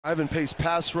Ivan Pace,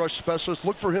 pass rush specialist.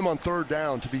 Look for him on third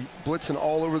down to be blitzing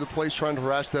all over the place trying to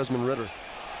harass Desmond Ridder.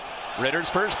 Ritter's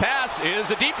first pass is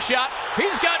a deep shot.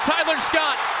 He's got Tyler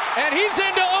Scott, and he's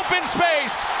into open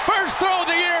space. First throw of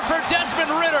the year for Desmond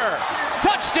Ridder.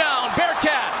 Touchdown,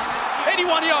 Bearcats,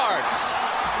 81 yards.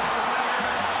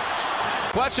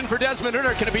 Question for Desmond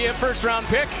Ridder, can it be a first-round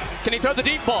pick? Can he throw the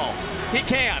deep ball? He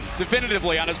can,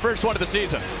 definitively, on his first one of the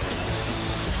season.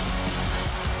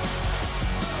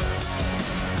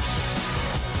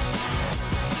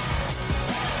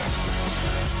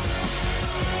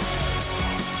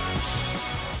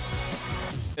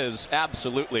 Is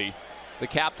absolutely the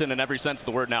captain in every sense of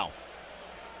the word now.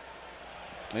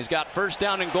 He's got first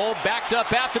down and goal, backed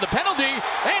up after the penalty,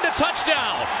 and a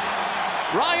touchdown.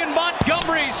 Ryan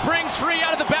Montgomery springs free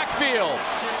out of the backfield.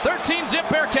 13-zip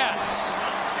Bearcats.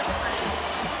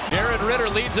 Jared Ridder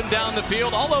leads him down the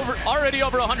field, already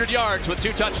over 100 yards with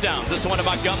 2 touchdowns. This one to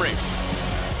Montgomery.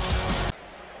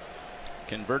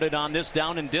 Converted on this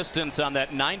down and distance on that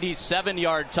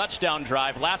 97-yard touchdown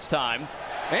drive last time.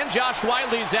 And Josh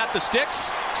Wiley's at the sticks,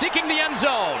 seeking the end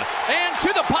zone. And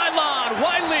to the pylon,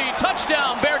 Wiley,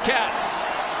 touchdown, Bearcats.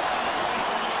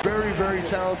 Very, very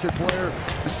talented player.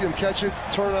 You see him catch it,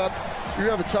 turn up. You're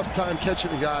going to have a tough time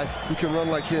catching a guy who can run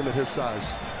like him at his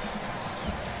size.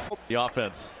 The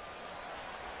offense.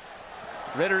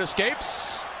 Ridder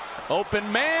escapes.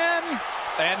 Open man.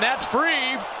 And that's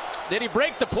free. Did he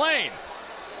break the plane?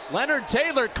 Leonard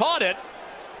Taylor caught it.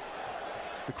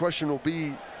 The question will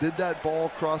be, did that ball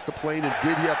cross the plane and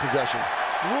did he have possession?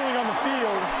 Ruling on the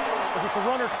field is that the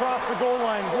runner crossed the goal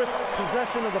line with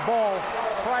possession of the ball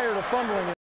prior to fumbling it.